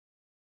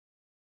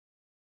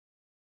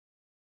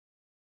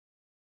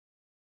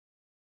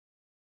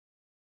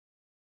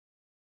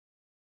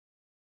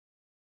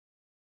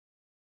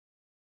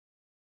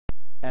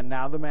And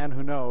now the man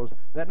who knows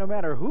that no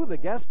matter who the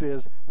guest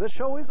is, the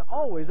show is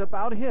always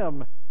about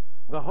him.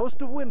 The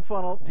host of Wind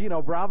Funnel,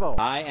 Deano Bravo.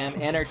 I am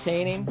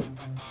entertaining,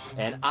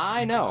 and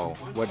I know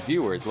what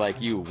viewers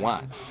like you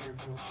want.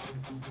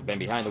 I've been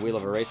behind the wheel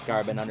of a race car,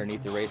 I've been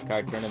underneath the race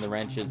car, turning the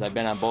wrenches, I've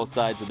been on both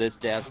sides of this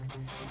desk,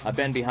 I've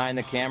been behind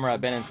the camera,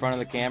 I've been in front of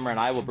the camera, and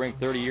I will bring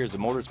 30 years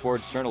of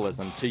motorsports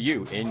journalism to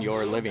you in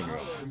your living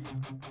room.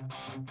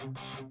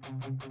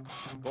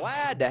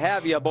 Glad to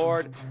have you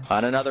aboard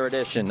on another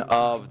edition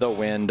of the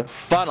Wind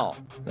Funnel.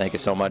 Thank you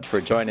so much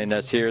for joining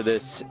us here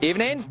this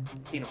evening.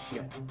 Deano,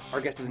 our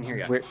guest isn't here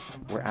yet.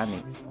 We're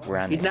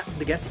on. He's not.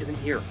 The guest isn't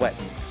here. What?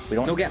 We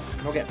don't. No guest.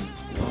 No guest.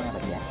 We don't have a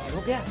guest.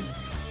 No guest.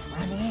 We're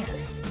on the air.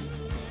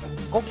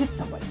 Go get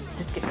somebody.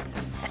 Just get.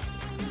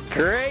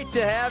 Great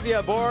to have you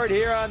aboard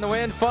here on the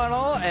Wind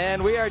Funnel,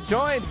 and we are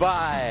joined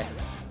by.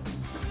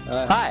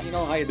 Hi.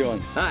 Deano, how you doing?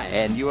 Hi,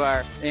 and you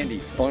are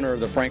Andy, owner of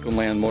the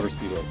Franklinland Motor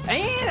Speedway.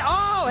 And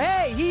oh,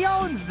 hey, he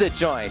owns the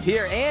joint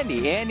here,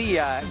 Andy. Andy,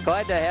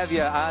 glad to have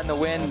you on the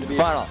Wind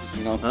Funnel.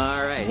 You know.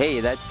 All right, hey,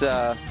 that's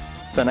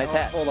it's a nice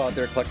hat. Hold out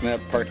there collecting that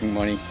parking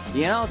money.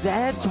 You know,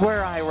 that's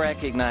where I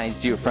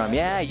recognized you from.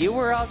 Yeah, you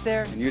were out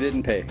there. And you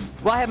didn't pay.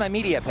 Well, I had my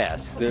media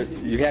pass.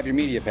 You have your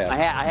media pass. I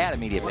had a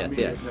media pass.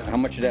 Yeah. How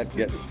much did that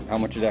get? How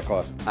much did that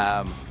cost?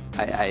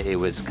 It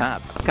was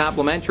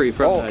complimentary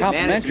from the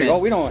complimentary. management. Oh,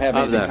 we don't have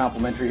anything the...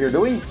 complimentary here,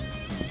 do we?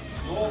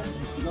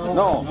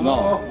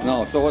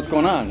 No. So what's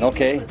going on?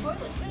 Okay.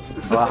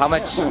 Well, how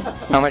much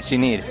do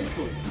you need?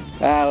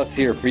 Let's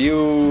see here. For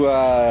you,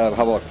 how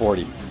about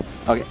 40?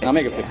 Okay. I'll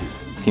make it 50.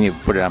 Can you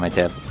put it on my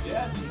tab?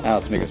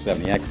 Let's make it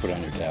 70. I can put it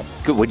on your tab.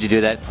 Good. Would you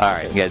do that? All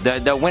right. Yeah.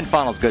 The Wind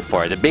Funnel's good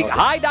for it. The big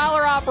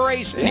high-dollar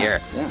operation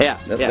here. Yeah.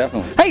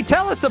 Definitely. Hey,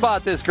 tell us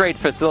about this great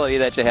facility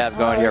that you have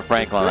going here,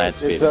 Franklinland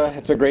Speedway.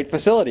 It's a great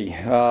facility.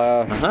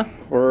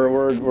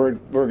 We're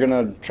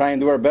gonna try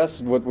and do our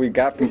best with what we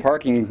got from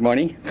parking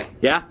money.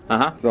 Yeah.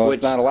 So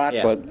it's not a lot,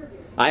 but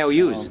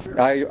IOUs.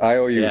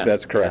 IOUs.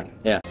 That's correct.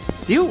 Yeah.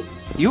 Do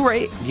you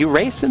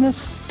race in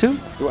this too?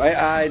 No,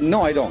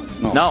 I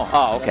don't. No. No.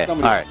 Oh, okay. All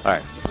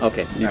right.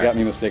 Okay. You got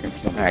me mistaken for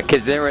something. All right,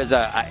 because there was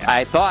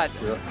I thought,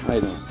 I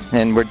know.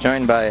 and we're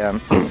joined by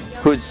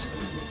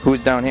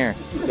who's down here?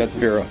 That's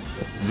Vera.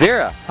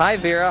 Vera. Hi,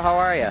 Vera. How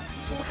are you?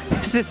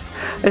 This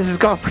is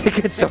going pretty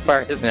good so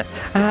far, isn't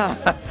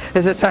it?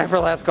 Is it time for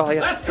last call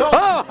yet? Last call.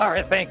 Oh, all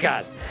right. Thank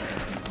God.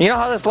 You know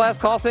how this last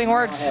call thing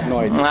works? I have no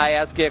idea. I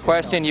ask you a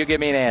question, you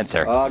give me an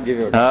answer. I'll give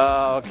you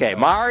Okay.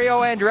 Mario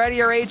Andretti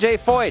or AJ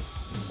Foyt?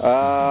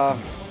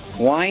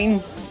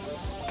 Wine.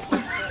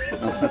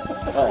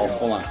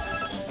 Hold on.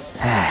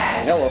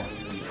 Hello.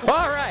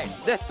 All right,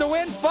 that's the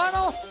Wind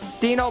Funnel.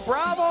 Deano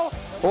Bravo,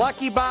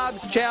 Lucky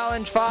Bob's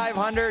Challenge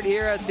 500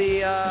 here at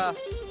the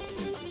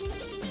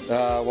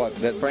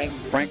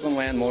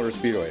Franklinland Motor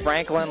Speedway.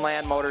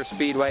 Franklinland Motor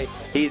Speedway.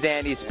 He's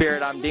Andy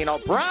Spirit. I'm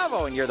Deano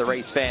Bravo, and you're the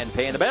race fan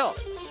paying the bill.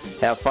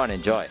 Have fun,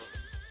 enjoy.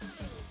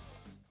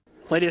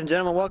 Ladies and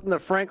gentlemen, welcome to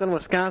Franklin,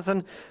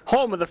 Wisconsin,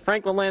 home of the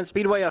Franklinland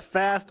Speedway, a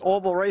fast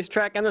oval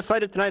racetrack, and the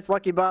site of tonight's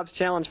Lucky Bob's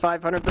Challenge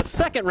 500, the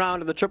second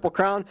round of the Triple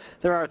Crown.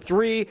 There are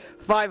 3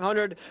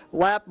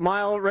 500-lap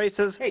mile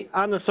races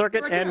on the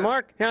circuit, and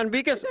Mark on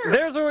Beekus,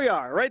 there's where we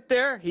are, right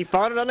there. He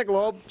found it on the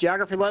globe.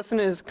 Geography lesson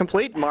is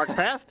complete. Mark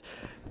passed.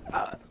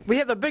 We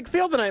have the big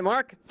field tonight,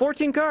 Mark.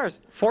 14 cars.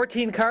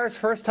 14 cars,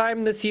 first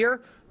time this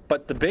year.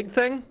 But the big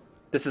thing,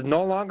 this is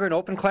no longer an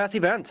open class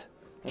event.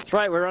 That's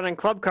right, we're running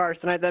club cars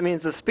tonight. That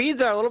means the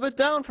speeds are a little bit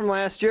down from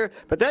last year,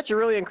 but that should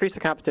really increase the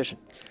competition.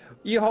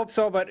 You hope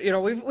so, but you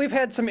know we've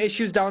had some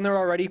issues down there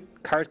already.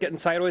 Cars getting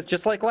sideways,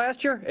 just like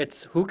last year.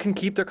 It's who can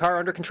keep their car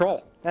under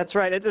control. That's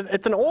right.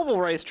 It's an oval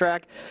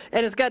racetrack,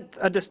 and it's got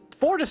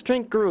 4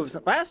 distinct grooves.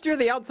 Last year,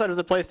 the outside was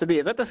the place to be.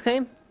 Is that the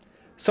same?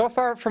 So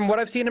far, from what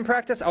I've seen in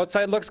practice,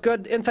 outside looks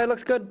good, inside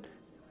looks good.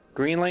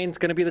 Green lane's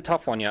going to be the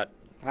tough one yet.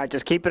 All right,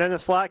 just keep it in the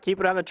slot,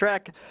 keep it on the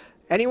track.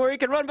 Anywhere you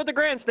can run but the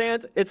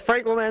grandstands, it's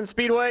Franklinland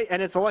Speedway,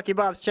 and it's the Lucky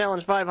Bob's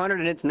Challenge 500,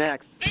 and it's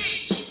next.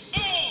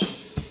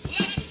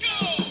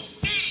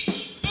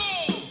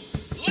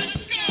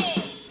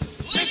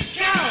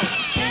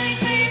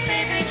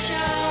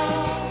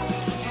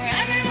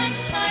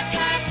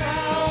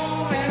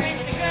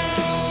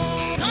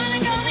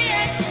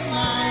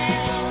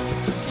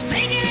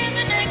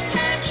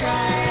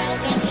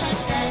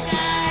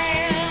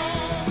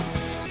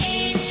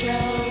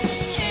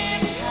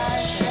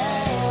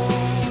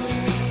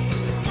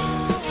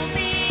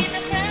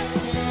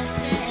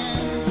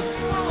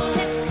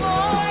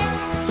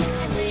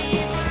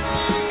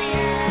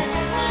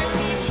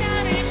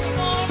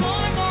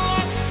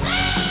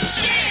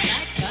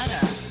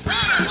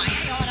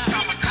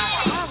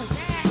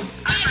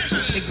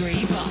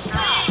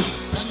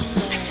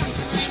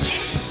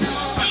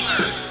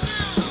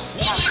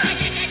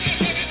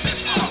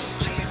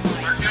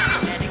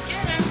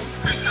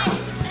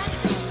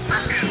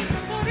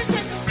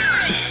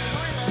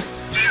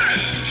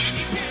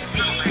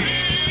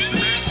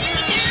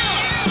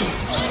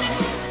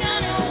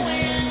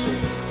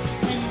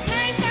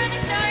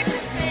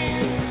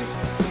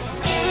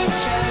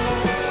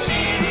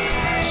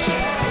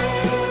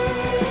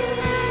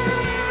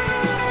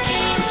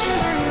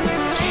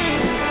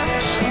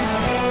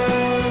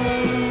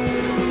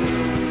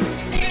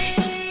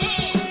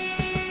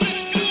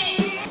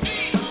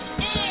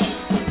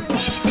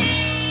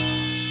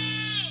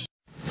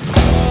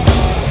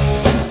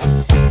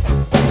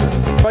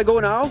 I go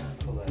now?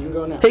 You can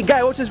go now. Hey,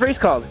 guy, what's this race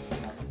called?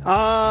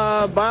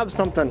 Bob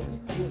something.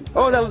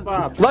 Oh, the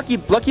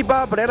Lucky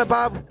Bob, Banana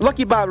Bob,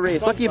 Lucky Bob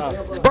race.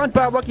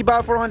 SpongeBob, Lucky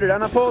Bob 400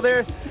 on the pole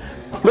there.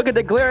 Look at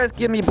the glare, it's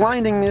giving me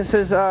blinding. This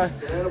is,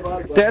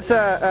 that's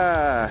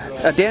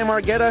a Dan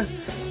Margetta,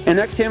 and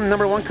next to him,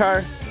 number 1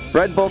 car,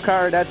 Red Bull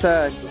car, that's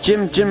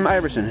Jim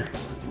Iverson.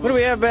 What do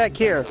we have back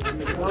here?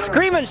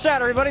 Screaming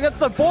shot, everybody. That's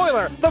the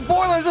boiler. The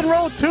boiler's in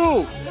row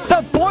 2.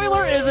 The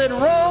boiler is in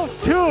row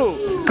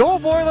 2. Go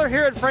boiler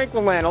here at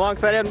Franklinland.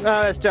 Alongside him,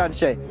 that's Jon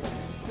Shea.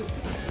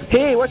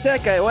 Hey, what's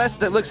that guy? Well,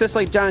 that looks just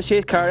like Jon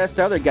Shea's car. That's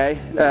the other guy,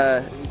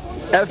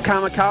 Ev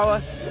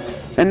Kamakawa.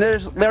 And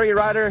there's Larry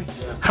Rodder.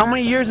 How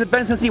many years has it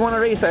been since he won a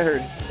race, I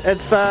heard?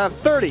 It's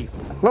 30.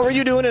 What were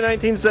you doing in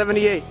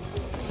 1978?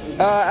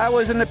 I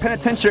was in the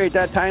penitentiary at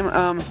that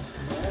time.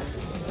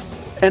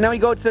 And then we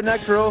go to the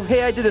next row.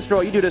 Hey, I did this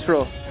row. You do this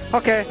row.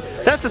 Okay,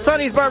 that's the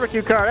Sonny's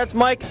barbecue car. That's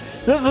Mike.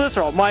 This is this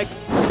row. Mike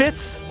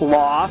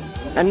Fitzlaw.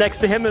 And next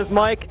to him is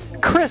Mike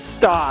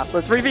Kristoff.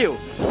 Let's review.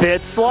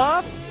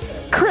 Fitzlaw,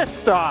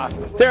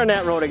 Kristoff. They're in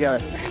that row together.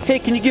 Hey,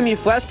 can you give me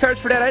flashcards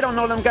for that? I don't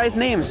know them guys'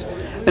 names.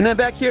 And then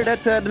back here,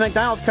 that's the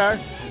McDonald's car.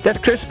 That's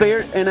Chris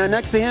Bayer. And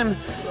next to him,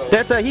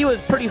 that's he was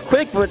pretty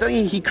quick, but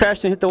then he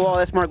crashed and hit the wall.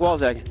 That's Mark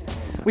Walczak.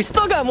 We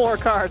still got more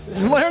cars.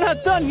 We're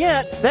not done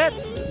yet.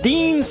 That's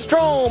Dean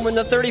Strom in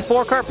the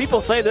 34 car.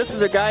 People say this is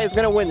the guy who's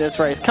going to win this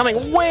race.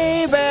 Coming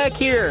way back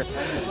here.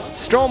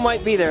 Strom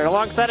might be there.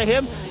 Alongside of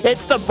him,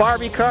 it's the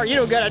Barbie car. You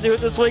don't got to do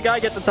it this week. I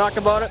get to talk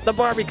about it. The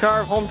Barbie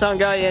car of hometown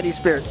guy Andy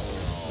Spirit.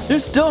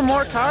 There's still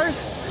more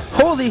cars?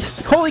 Holy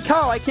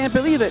cow, I can't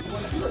believe it.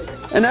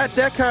 And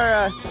that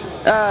car,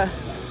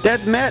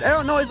 that's Matt. I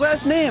don't know his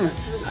last name.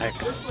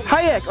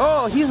 Hayek.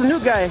 Oh, he's a new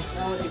guy.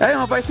 I don't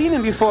know if I've seen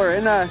him before.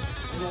 And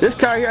this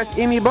car here, that's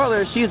Amy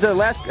Butler. She's the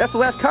last. That's the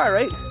last car,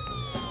 right?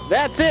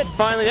 That's it,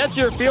 finally. That's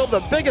your field, the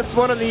biggest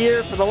one of the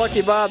year for the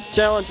Lucky Bob's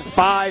Challenge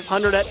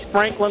 500 at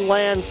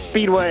Franklinland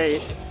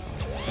Speedway.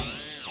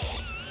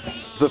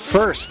 The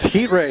first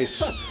heat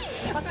race,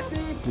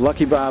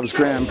 Lucky Bob's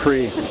Grand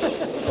Prix,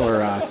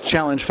 or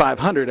Challenge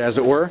 500 as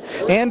it were.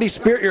 Andy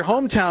Spirit, your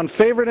hometown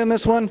favorite in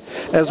this one,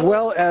 as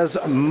well as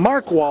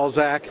Mark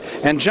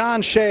Walczak and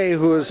Jon Shea,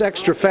 who is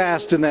extra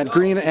fast in that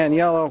green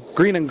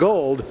and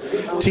gold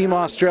Team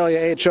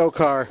Australia HO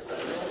car.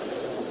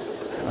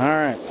 All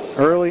right,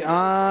 early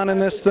on in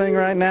this thing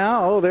right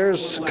now. Oh,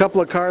 there's a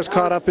couple of cars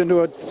caught up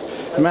into a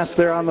mess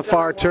there on the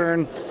far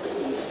turn.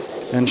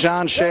 And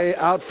Jon Shea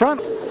out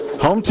front.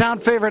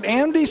 Hometown favorite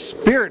Andy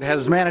Spirit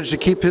has managed to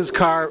keep his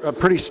car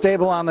pretty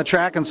stable on the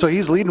track, and so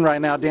he's leading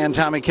right now, Dan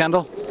Tommy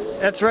Kendall.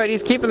 That's right,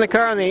 he's keeping the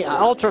car on the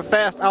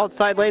ultra-fast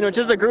outside lane, which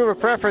is the groove of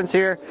preference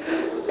here.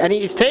 And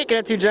he's taking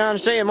it to Jon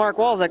Shea and Mark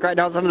Walczak right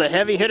now. Some of the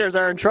heavy hitters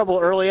are in trouble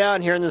early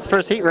on here in this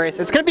first heat race.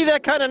 It's going to be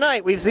that kind of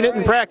night. We've seen it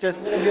in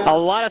practice. A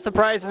lot of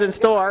surprises in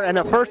store, and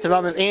the first of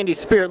them is Andy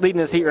Spirit leading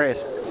this heat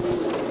race.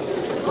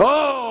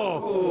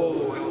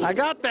 Oh! I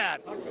got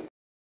that!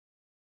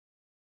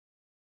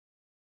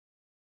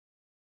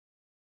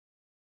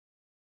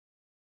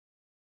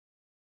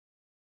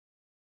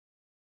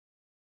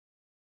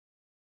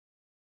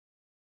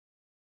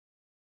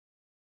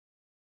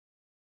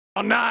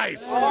 Oh,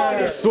 nice!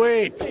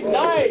 Sweet!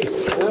 Nice!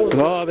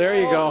 Oh, there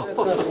you go.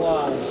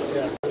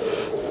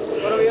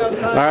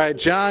 All right,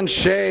 Jon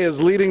Shea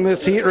is leading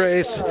this heat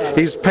race.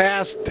 He's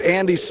passed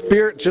Andy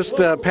Spirit just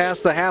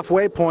past the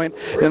halfway point.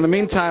 In the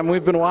meantime,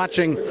 we've been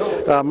watching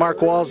Mark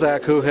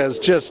Walczak, who has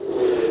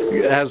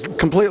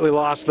completely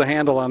lost the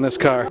handle on this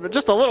car. But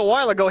just a little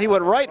while ago, he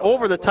went right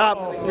over the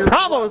top.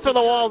 Problems for the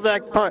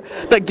Walczak car.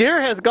 The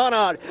gear has gone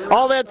out.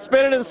 All that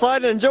spinning and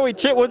sliding and Joey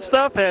Chitwood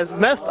stuff has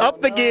messed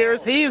up the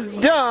gears. He's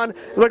done.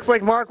 Looks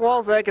like Mark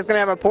Walczak is going to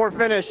have a poor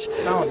finish.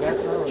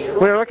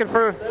 We're looking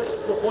for.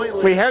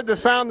 We heard the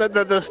sound,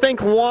 the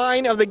distinct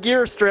whine of the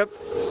gear strip.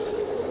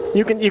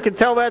 You can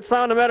tell that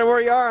sound no matter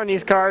where you are on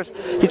these cars.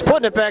 He's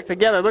putting it back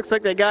together. Looks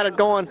like they got it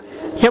going.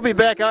 He'll be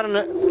back out on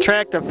the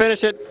track to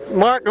finish it.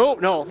 Mark, oh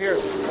no, here.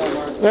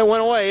 It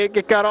went away.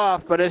 It got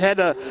off, but it had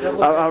a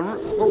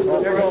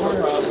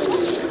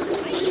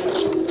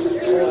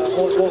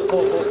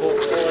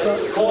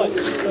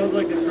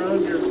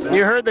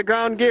You heard the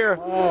ground gear.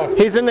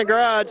 He's in the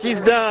garage.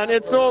 He's done.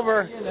 It's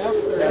over.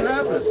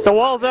 The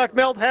Walczak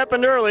melt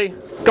happened early.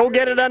 Go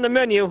get it on the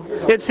menu.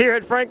 It's here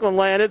at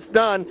Franklinland. It's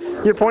done.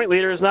 Your point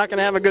leader is not going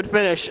to have a good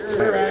finish.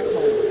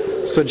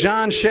 So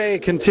Jon Shea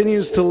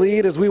continues to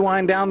lead as we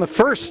wind down the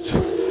first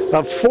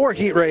of 4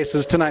 heat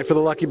races tonight for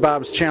the Lucky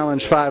Bob's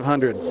Challenge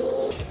 500.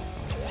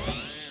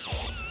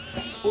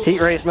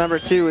 Heat race number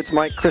 2, it's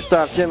Mike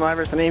Kristoff, Jim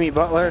Iverson, Amy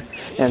Butler,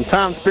 and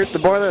Tom Spirit the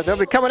Boiler. They'll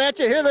be coming at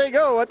you. Here they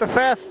go at the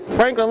fast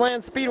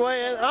Franklinland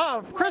Speedway.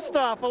 Oh,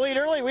 Kristoff will lead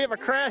early. We have a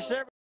crash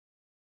there.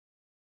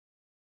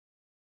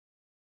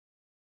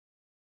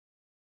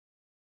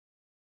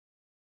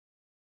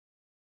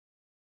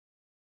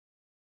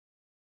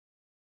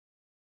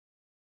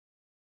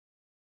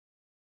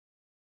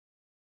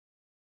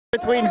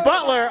 Between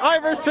Butler,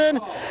 Iverson,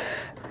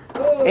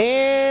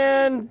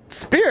 and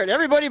Spirit.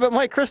 Everybody but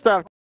Mike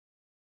Kristoff.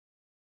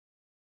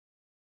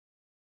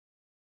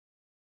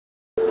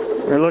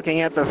 We're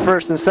looking at the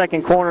first and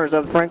second corners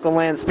of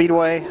Franklinland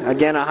Speedway.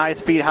 Again, a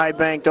high-speed,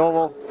 high-banked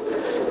oval.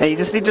 And you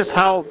just see just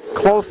how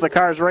close the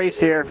cars race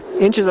here.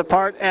 Inches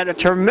apart at a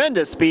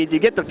tremendous speed. You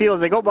get the feel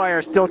as they go by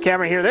our still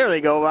camera here. There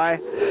they go by.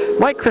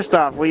 Mike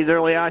Kristoff leads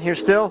early on here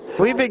still.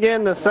 We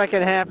begin the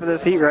second half of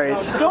this heat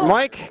race.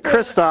 Mike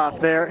Kristoff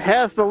there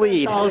has the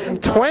lead.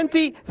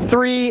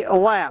 23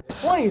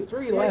 laps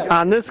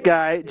on this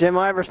guy, Jim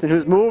Iverson,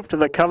 who's moved to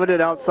the coveted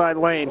outside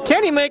lane.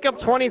 Can he make up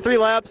 23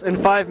 laps in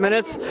 5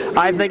 minutes?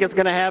 I think it's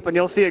going to happen.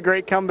 You'll see a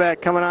great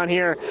comeback coming on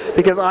here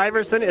because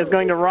Iverson is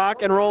going to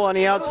rock and roll on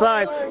the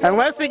outside.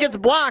 Unless he gets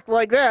blocked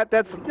like that,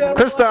 that's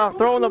Kristoff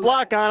throwing the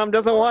block on him,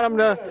 doesn't want him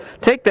to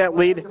take that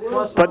lead,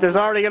 but there's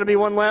already going to be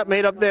one lap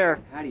made up there.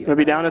 It'll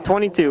be down to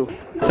 22.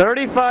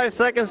 35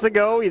 seconds to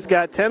go. He's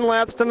got 10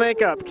 laps to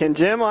make up. Can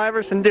Jim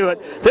Iverson do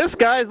it? This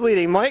guy's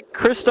leading. Mike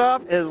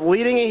Kristoff is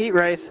leading a heat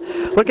race,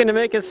 looking to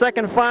make his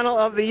second final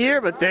of the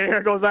year, but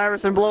there goes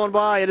Iverson blowing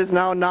by. It is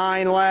now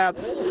 9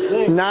 laps.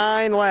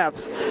 9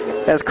 laps.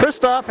 As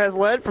Kristoff has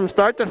led from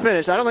start to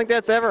finish. I don't think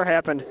that's ever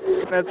happened.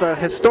 That's a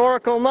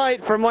historical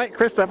night for Mike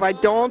Kristoff. I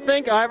don't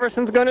think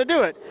Iverson's going to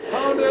do it.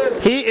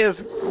 He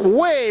is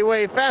way,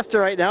 way faster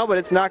right now, but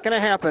it's not going to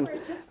happen.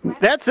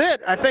 That's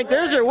it. I think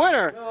there's your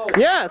winner.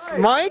 Yes,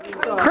 Mike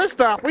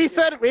Kristoff. We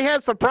said we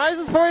had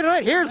surprises for you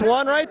tonight. Here's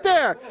one right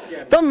there.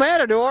 The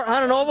Matador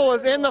on an oval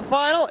is in the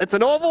final. It's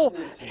an oval.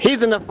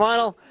 He's in the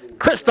final.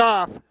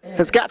 Kristoff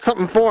has got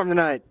something for him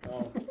tonight.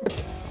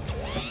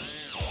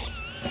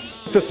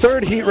 The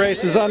third heat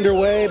race is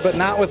underway, but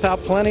not without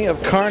plenty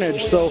of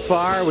carnage so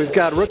far. We've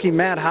got rookie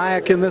Matt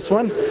Hayek in this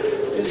one.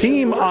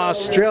 Team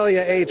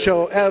Australia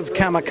HO Ev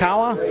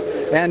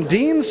Kamakawa and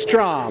Dean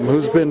Strom,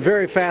 who's been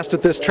very fast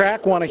at this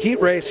track, won a heat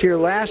race here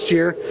last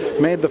year,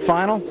 made the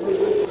final.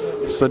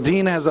 So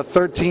Dean has a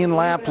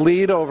 13-lap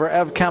lead over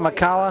Ev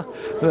Kamakawa.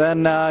 Then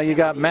you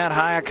got Matt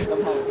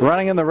Hayek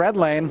running in the red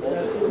lane,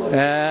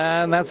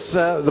 and that's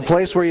the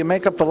place where you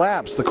make up the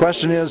laps. The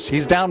question is,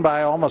 he's down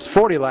by almost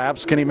 40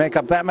 laps. Can he make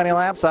up that many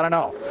laps? I don't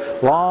know.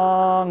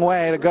 Long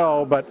way to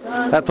go, but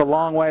that's a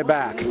long way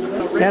back.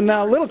 And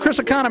little Chris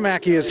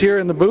Economacki is here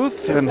in the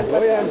booth. And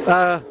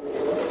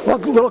well,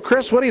 little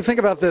Chris, what do you think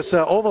about this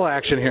oval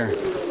action here?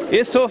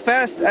 It's so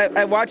fast,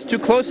 I watch too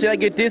closely, I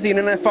get dizzy, and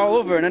then I fall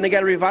over, and then they got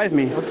to revive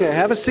me. Okay,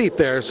 have a seat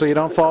there so you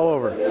don't fall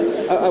over.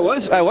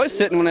 I was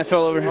sitting when I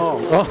fell over.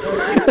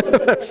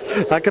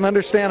 Oh, I can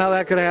understand how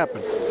that could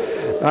happen.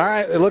 All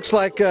right, it looks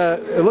like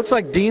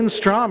Dean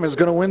Strom is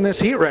going to win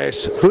this heat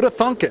race. Who'd have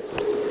thunk it?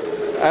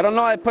 I don't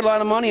know. I put a lot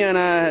of money on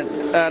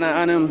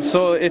him,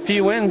 so if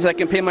he wins, I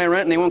can pay my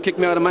rent, and they won't kick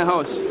me out of my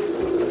house.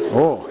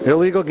 Oh,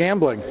 illegal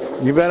gambling.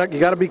 You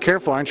got to be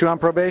careful. Aren't you on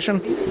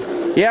probation?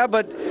 Yeah,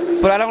 but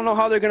I don't know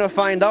how they're going to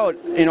find out.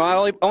 You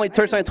know, only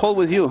person I told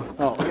was you.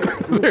 Oh,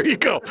 there you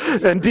go.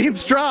 And Dean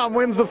Strom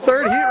wins the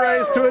third heat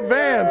race to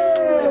advance.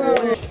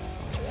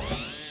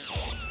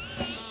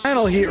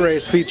 Final heat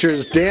race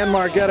features Dan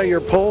Margetta,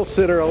 your pole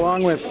sitter,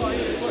 along with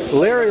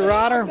Larry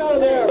Rotter,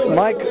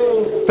 Mike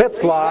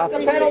Fitzloff,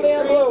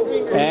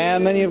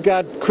 and then you've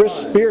got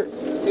Chris Speart.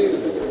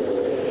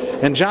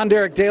 And John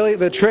Derek Daly.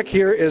 The trick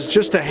here is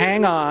just to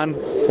hang on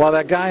while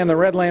that guy in the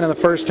red lane in the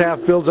first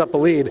half builds up a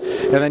lead,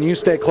 and then you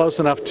stay close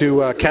enough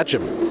to catch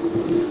him.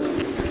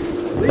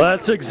 Well,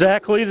 that's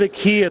exactly the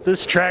key at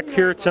this track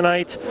here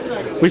tonight.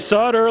 We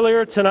saw it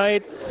earlier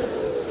tonight.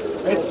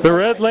 The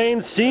red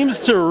lane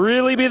seems to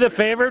really be the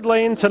favored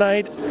lane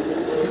tonight.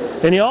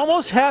 And you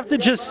almost have to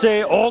just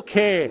say,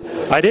 okay,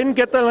 I didn't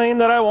get the lane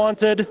that I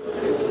wanted.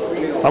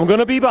 I'm going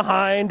to be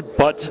behind,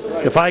 but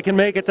if I can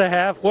make it to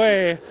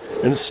halfway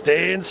and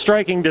stay in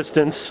striking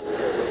distance,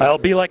 I'll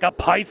be like a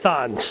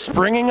python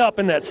springing up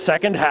in that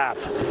second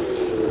half.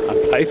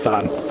 A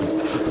python?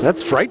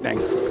 That's frightening.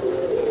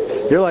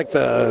 You're like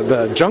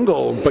the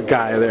jungle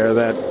guy there,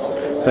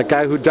 that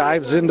guy who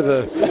dives into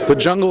the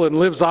jungle and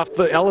lives off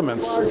the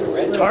elements.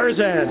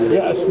 Tarzan,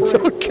 yes.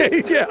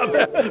 Okay, yeah,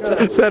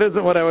 that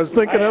isn't what I was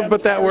thinking of,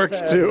 but that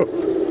works too.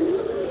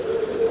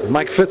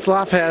 Mike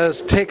Fitzloff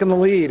has taken the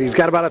lead. He's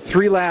got about a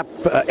 3-lap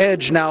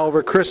edge now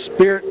over Chris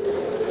Speart.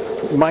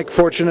 Mike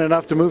fortunate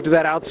enough to move to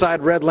that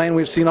outside red lane.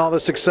 We've seen all the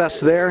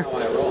success there.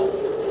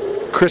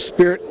 Chris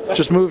Speart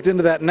just moved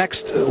into that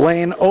next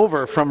lane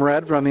over from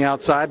red, from the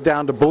outside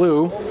down to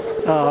blue.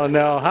 Oh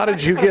no, how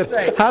did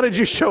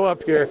you show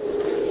up here?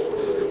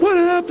 What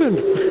happened?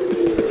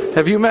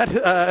 Have you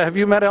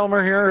met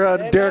Elmer here,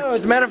 Derek? No,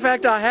 as a matter of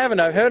fact, I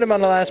haven't. I've heard him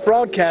on the last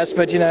broadcast,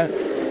 but you know,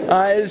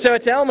 so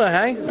it's Elmer,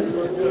 hey?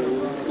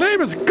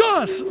 Name is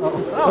Gus.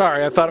 Oh,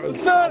 sorry, I thought it was.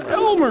 It's not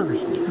Elmer.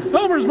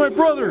 Elmer's my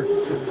brother.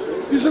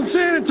 He's in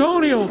San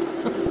Antonio.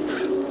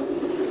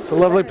 It's a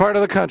lovely part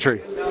of the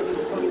country.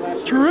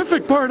 It's a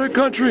terrific part of the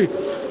country.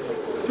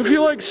 If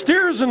you like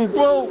steers and,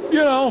 well,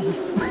 you know,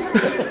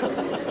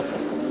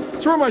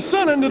 that's where my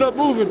son ended up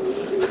moving.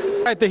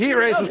 All right, the heat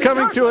race is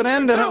coming to an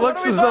end, and it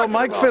looks as though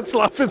Mike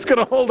Fitzloff is going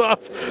to hold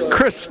off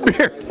Chris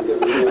Speart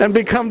and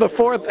become the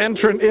 4th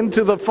entrant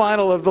into the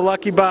final of the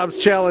Lucky Bob's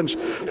Challenge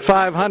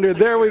 500.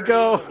 There we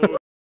go.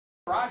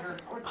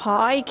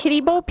 Hi,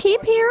 Kitty Bo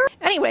Peep here.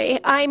 Anyway,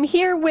 I'm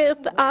here with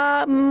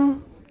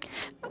one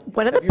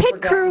of the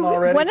pit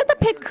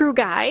crew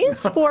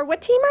guys. For what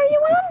team are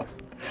you on?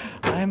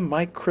 I'm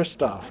Mike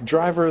Kristoff,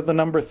 driver of the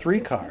number 3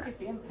 car.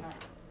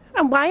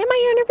 And why am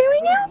I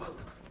interviewing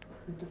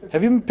you?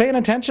 Have you been paying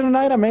attention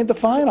tonight? I made the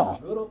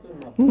final.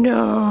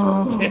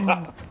 No.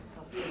 Yeah.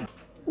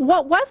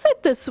 What was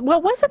it this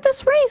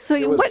race? So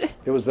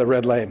It was the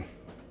red lane.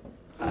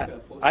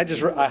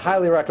 I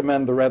highly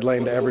recommend the red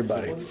lane to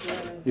everybody.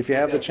 If you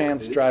have the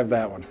chance, drive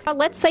that one.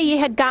 Let's say you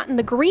had gotten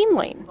the green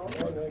lane.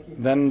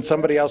 Then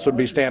somebody else would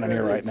be standing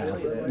here right now.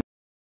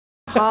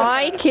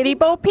 Hi, Kitty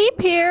Bo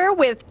Peep here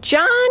with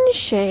Jon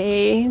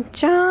Shea.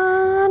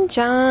 Jon.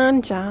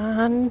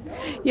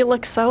 You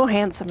look so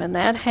handsome in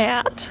that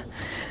hat.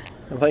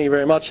 Well, thank you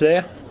very much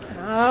there.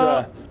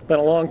 It's been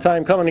a long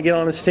time coming to get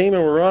on this team,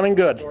 and we're running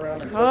good.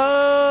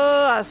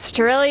 Oh,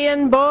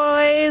 Australian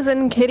boys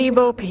and Kitty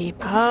Bo Peep.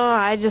 Oh,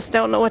 I just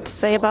don't know what to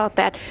say about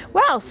that.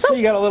 Well, so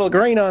you got a little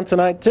green on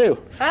tonight,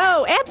 too.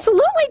 Oh,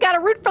 absolutely. Got to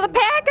root for the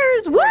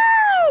Packers. Woo!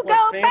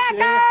 Go Packers!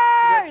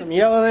 Got some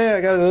yellow there.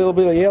 I got a little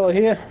bit of yellow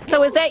here.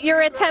 So is that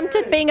your attempt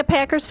at being a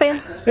Packers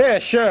fan? Yeah,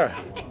 sure.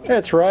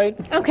 That's right.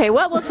 Okay,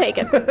 well, we'll take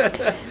it.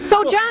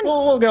 So, Jon...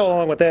 We'll go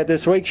along with that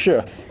this week,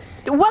 sure.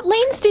 What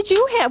lanes did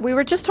you have? We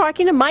were just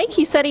talking to Mike.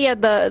 He said he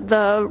had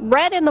the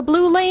red and the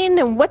blue lane.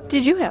 And what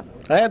did you have?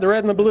 I had the red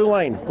and the blue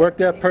lane.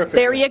 Worked out perfect.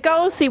 There you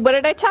go. See, what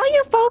did I tell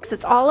you, folks?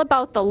 It's all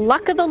about the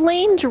luck of the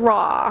lane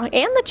draw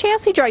and the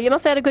chassis draw. You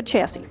must have had a good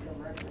chassis.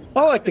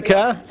 I like the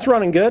car. It's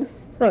running good.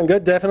 Running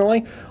good,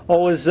 definitely.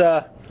 Always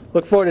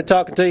look forward to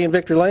talking to you in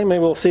Victory Lane. Maybe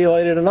we'll see you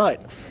later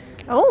tonight.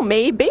 Oh,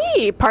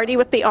 maybe. Party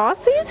with the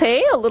Aussies?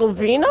 Hey, a little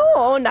vino?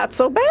 Oh, not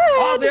so bad.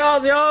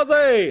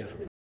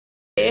 Aussie!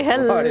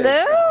 Hello.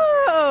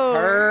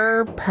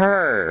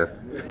 Purr.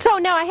 So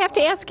now I have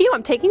to ask you,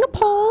 I'm taking a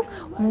poll.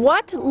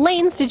 What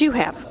lanes did you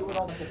have?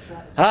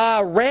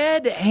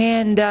 Red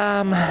and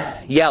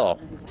yellow.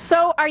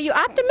 So are you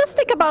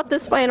optimistic about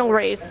this final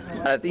race?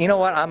 You know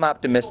what? I'm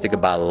optimistic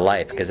about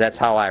life because that's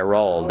how I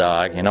roll,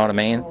 dog. You know what I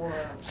mean?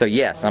 So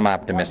yes, I'm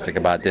optimistic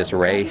about this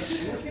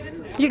race.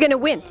 You're going to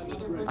win.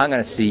 I'm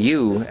going to see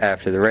you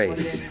after the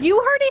race. You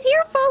heard it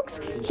here, folks.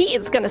 He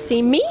is going to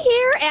see me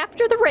here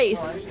after the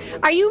race.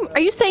 Are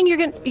you saying you're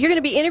going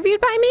to be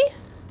interviewed by me?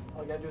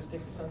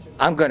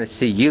 I'm going to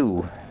see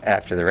you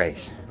after the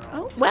race.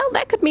 Oh, well,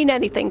 that could mean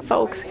anything,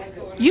 folks.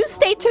 You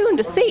stay tuned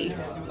to see.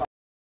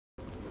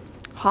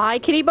 Hi,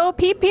 Kitty Bo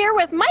Peep here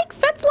with Mike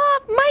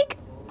Fitzloff. Mike,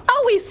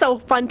 always so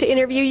fun to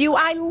interview you.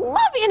 I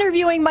love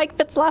interviewing Mike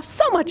Fitzloff.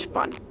 So much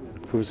fun.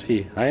 Who's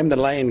he? I am the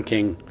Lion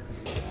King.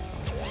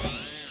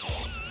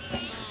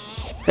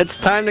 It's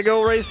time to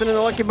go racing in the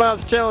Lucky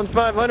Bob's Challenge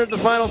 500. The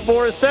final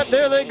 4 is set.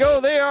 There they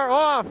go. They are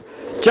off.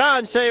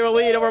 Jon Shea will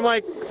lead over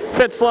Mike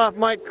Fitzloff,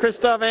 Mike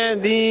Kristoff,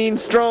 and Dean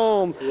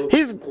Strom.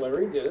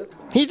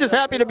 He's just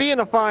happy to be in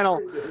the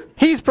final.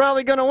 He's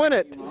probably going to win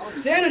it.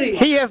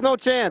 He has no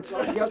chance.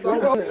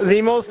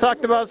 The most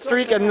talked about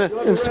streak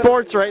in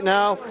sports right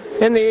now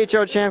in the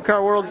HO Champ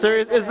Car World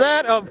Series is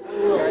that of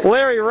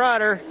Larry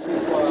Rotter,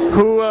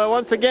 who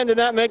once again did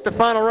not make the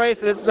final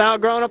race. It's now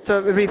grown up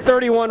to be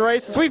 31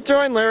 races. We've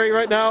joined Larry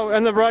right now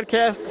in the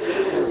broadcast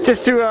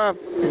just to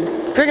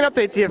bring an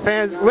update to you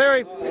fans.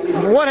 Larry,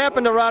 what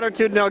happened to Rotter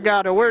to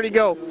Delgado? Where'd he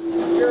go?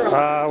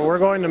 We're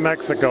going to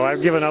Mexico.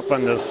 I've given up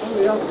on this.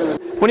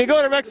 When you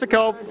go to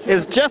Mexico,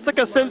 is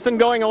Jessica Simpson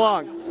going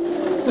along?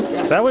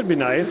 That would be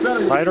nice.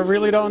 I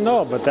really don't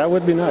know, but that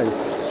would be nice.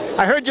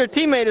 I heard your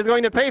teammate is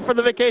going to pay for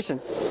the vacation.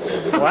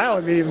 Well, that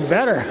would be even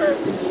better.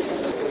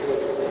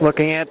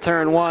 Looking at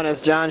turn 1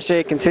 as Jon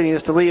Shea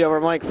continues to lead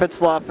over Mike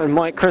Fitzloff and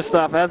Mike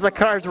Kristoff as the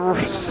cars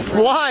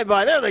fly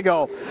by. There they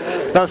go.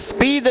 The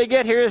speed they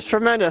get here is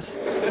tremendous.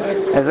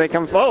 As they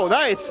come, oh,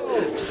 nice.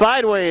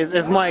 Sideways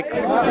is Mike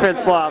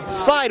Fitzloff.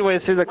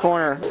 Sideways through the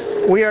corner.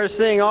 We are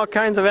seeing all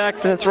kinds of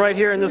accidents right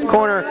here in this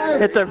corner.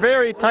 It's a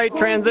very tight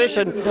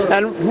transition,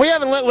 and we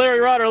haven't let Larry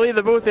Rotter leave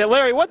the booth yet.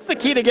 Larry, what's the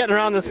key to getting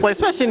around this place,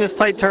 especially in this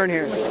tight turn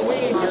here?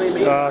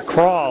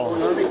 Crawl.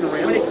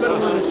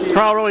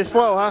 Crawl really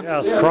slow, huh?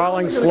 Yes,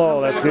 crawling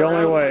slow. That's the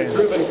only way.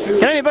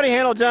 Can anybody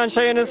handle Jon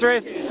Shea in this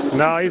race?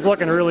 No, he's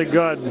looking really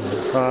good.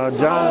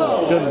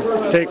 Jon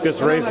should take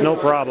this race, no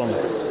problem.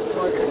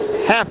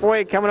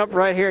 Halfway coming up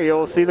right here,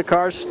 you'll see the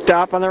cars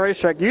stop on the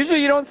racetrack. Usually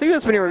you don't see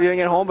this when you're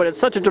reviewing at home, but it's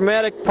such a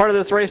dramatic part of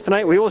this race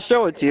tonight. We will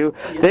show it to you.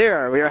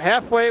 There, we are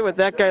halfway with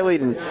that guy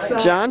leading.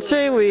 Jon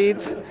Shea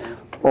leads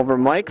over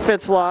Mike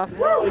Fitzloff,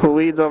 who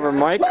leads over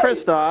Mike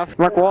Kristoff.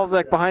 Mark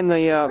Walczak behind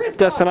the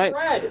desk tonight.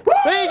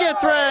 He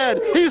gets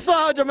red! You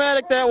saw how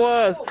dramatic that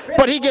was.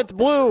 But he gets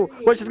blue,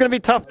 which is going to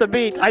be tough to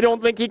beat. I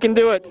don't think he can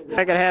do it.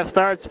 Second half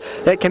starts.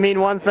 That can mean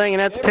one thing,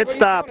 and that's pit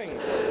stops.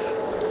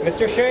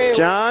 Mr. Shea.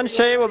 Jon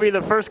Shea will be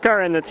the first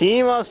car in the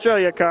Team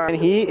Australia car, and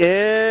he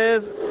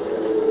is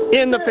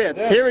in the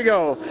pits. Here we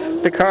go.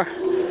 The car.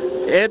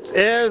 It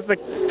is, the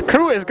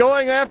crew is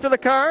going after the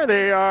car.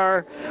 They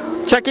are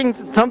checking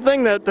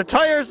something, that the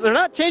tires, they're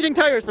not changing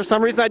tires for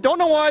some reason. I don't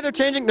know why they're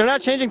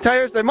not changing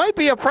tires. There might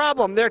be a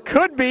problem. There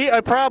could be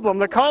a problem.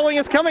 The calling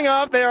is coming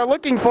off. They are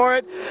looking for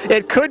it.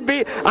 It could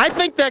be, I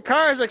think that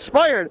car has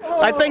expired.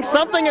 I think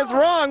something is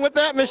wrong with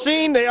that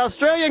machine. The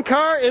Australian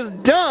car is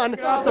done.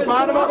 Off the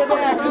bottom of the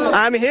deck.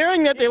 I'm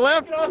hearing that they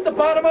left. Off the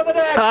bottom of the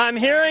deck. I'm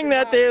hearing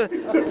that they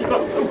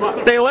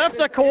left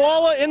the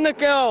koala in the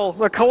cowl.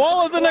 The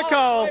koala's in the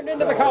cowl.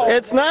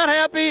 It's not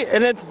happy,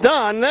 and it's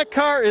done. That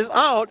car is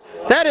out.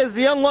 That is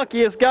the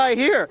unluckiest guy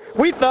here.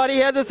 We thought he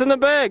had this in the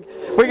bag.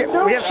 We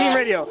have team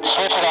radio. Switch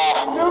it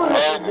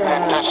off.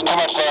 There's too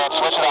much there.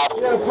 Switch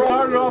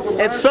it off.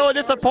 It's so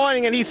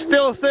disappointing, and he's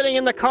still sitting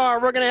in the car.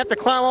 We're going to have to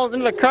climb almost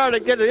into the car to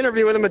get an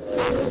interview with him.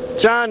 But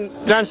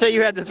John said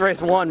you had this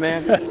race won,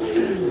 man.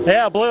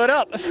 Yeah, I blew it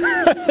up.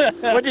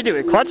 What'd you do,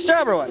 a clutch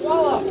job or what?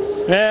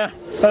 Yeah,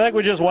 I think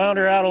we just wound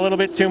her out a little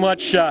bit too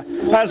much. I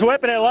was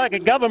whipping it like a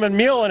government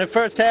mule in the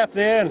first half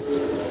there, and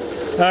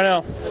I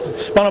don't know,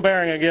 spun a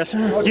bearing, I guess.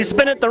 You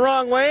spin it the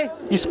wrong way?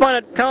 You spun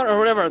it counter or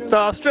whatever, the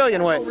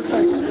Australian way.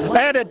 I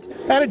had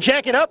to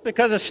jack it up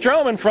because of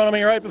Strom in front of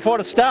me right before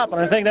the stop, and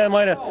I think that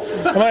might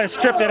have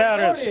stripped it out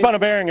or spun a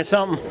bearing or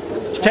something.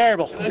 It's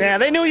terrible. Yeah,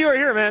 they knew you were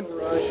here, man.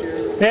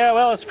 Yeah,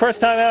 well, it's the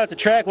first time out at the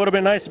track. Would have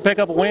been nice to pick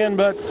up a win,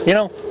 but, you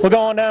know, we're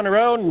going down the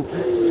road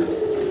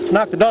and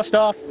knock the dust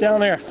off down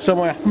there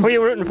somewhere. Who are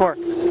you rooting for?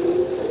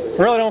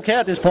 Really don't care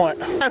at this point.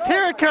 Yes,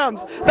 here it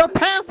comes. The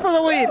pass for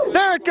the lead.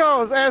 There it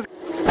goes as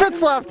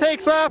Fitzloff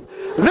takes off.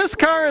 This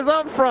car is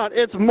up front.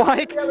 It's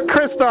Mike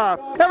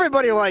Kristoff.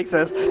 Everybody likes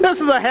this. This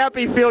is a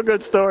happy,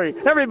 feel-good story.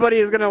 Everybody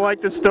is going to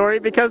like this story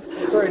because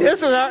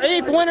this is our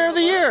 8th winner of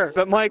the year.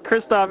 But Mike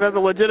Kristoff has a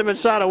legitimate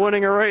shot of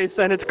winning a race,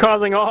 and it's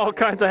causing all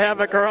kinds of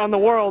havoc around the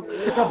world.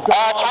 That's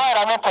right.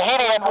 I'm in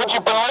Tahiti, and would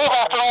you believe,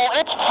 after all,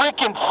 it's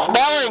freaking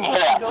snowing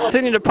here.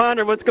 Continue to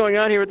ponder what's going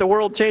on here with the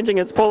world changing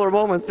its polar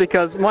moments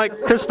because Mike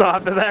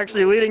Kristoff is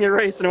actually leading the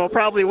race and will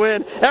probably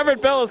win.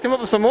 Everett Bell has come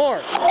up with some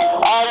more.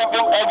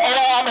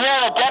 I'm here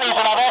at Denny's,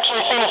 and I've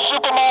actually seen a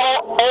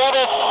supermodel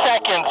Otis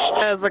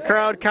Seconds. As the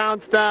crowd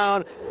counts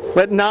down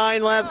with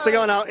 9 laps to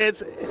go now,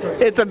 it's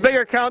a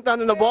bigger countdown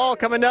than the ball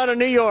coming down to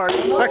New York.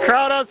 The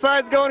crowd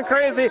outside's going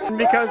crazy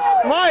because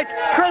Mike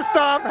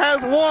Kristoff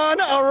has won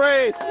a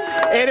race.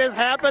 It has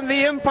happened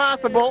the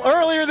impossible.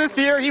 Earlier this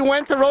year, he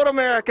went to Road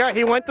America.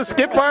 He went to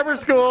Skip Barber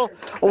School,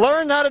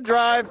 learned how to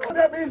drive.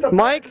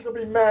 Mike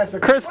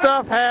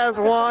Kristoff has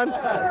won.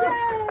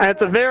 And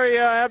it's a very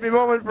happy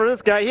moment for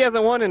this guy. He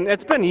hasn't won in,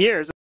 it's been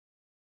years.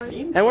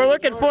 And we're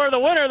looking for the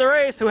winner of the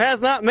race who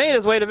has not made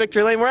his way to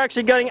victory lane. We're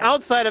actually getting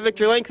outside of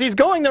victory lane because he's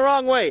going the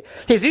wrong way.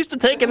 He's used to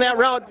taking that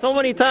route so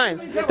many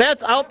times.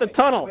 That's out the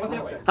tunnel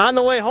on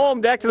the way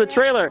home back to the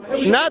trailer.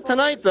 Not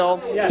tonight though.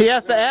 He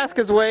has to ask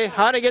his way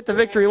how to get to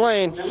victory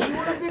lane.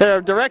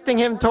 They're directing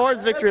him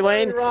towards victory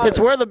lane. It's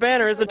where the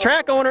banner is. The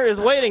track owner is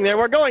waiting there.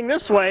 We're going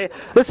this way.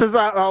 This is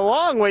a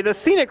long way. The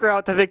scenic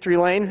route to victory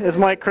lane is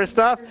Mike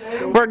Kristoff.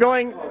 We're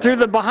going through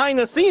the behind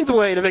the scenes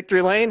way to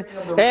victory lane,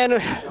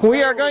 and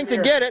we are going to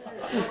get it.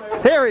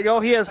 There we go.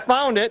 He has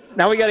found it.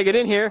 Now we got to get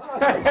in here.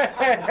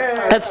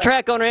 That's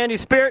track owner Andy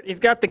Spirit. He's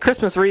got the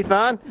Christmas wreath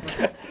on.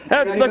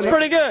 That looks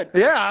pretty good.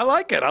 Yeah, I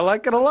like it. I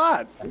like it a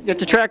lot. Get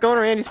the track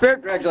owner Andy Spirit.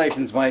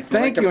 Congratulations, Mike.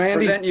 Thank you,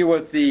 Andy. Present you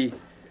with the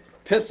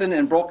piston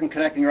and broken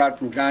connecting rod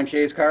from John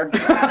Shea's car.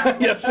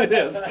 Yes, it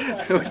is,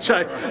 which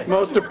I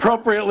most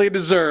appropriately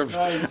deserve.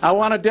 I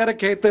want to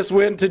dedicate this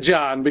win to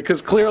John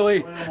because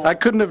clearly I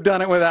couldn't have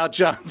done it without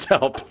John's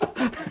help.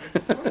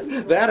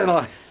 That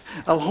and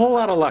a whole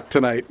lot of luck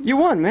tonight. You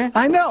won, man.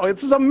 I know.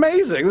 This is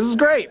amazing. This is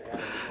great.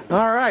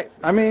 All right.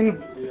 I mean,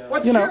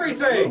 what's you know, Jerry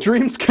say?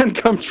 Dreams can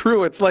come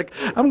true. It's like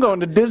I'm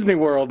going to Disney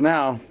World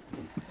now.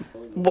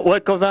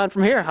 What goes on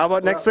from here? How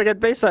about next week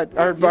at Bayside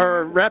or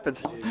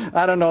Rapids?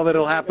 I don't know that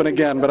it'll happen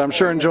again, but I'm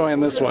sure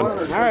enjoying this one. All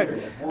right.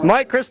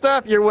 Mike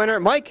Kristoff, your winner.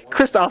 Mike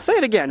Kristoff, I'll say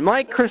it again.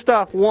 Mike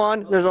Kristoff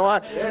won. There's a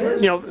lot,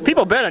 you know,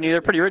 people bet on you.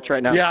 They're pretty rich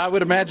right now. Yeah, I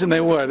would imagine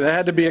they would. There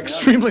had to be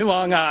extremely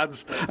long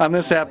odds on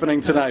this happening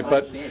tonight.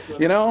 But,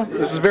 you know,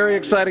 this is very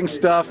exciting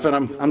stuff, and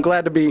I'm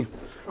glad to be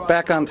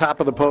back on top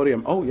of the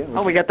podium. Oh, yeah.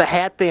 Oh, we got the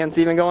hat dance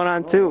even going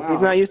on, too. Wow.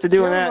 He's not used to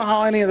doing that. I don't know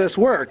how any of this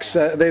works.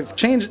 They've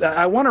changed.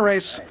 I won a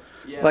race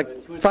like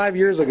 5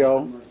 years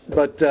ago,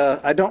 but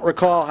I don't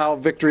recall how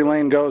victory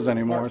lane goes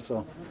anymore,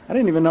 so I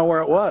didn't even know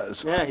where it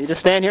was. Yeah, you just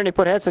stand here and you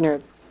put hats in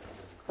here.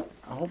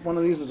 I hope one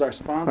of these is our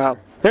sponsor. Wow.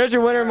 There's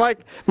your winner,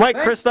 Mike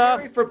Kristoff.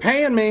 Thanks, for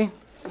paying me.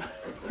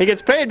 He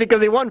gets paid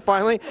because he won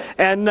finally,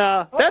 and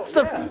that's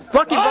the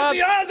Lucky Bob's.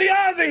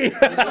 Aussie!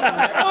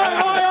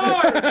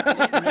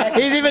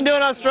 He's even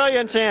doing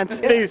Australian chants.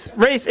 These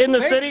race in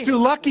the city. Thanks to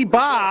Lucky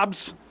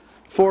Bob's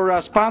for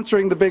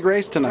sponsoring the big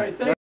race tonight.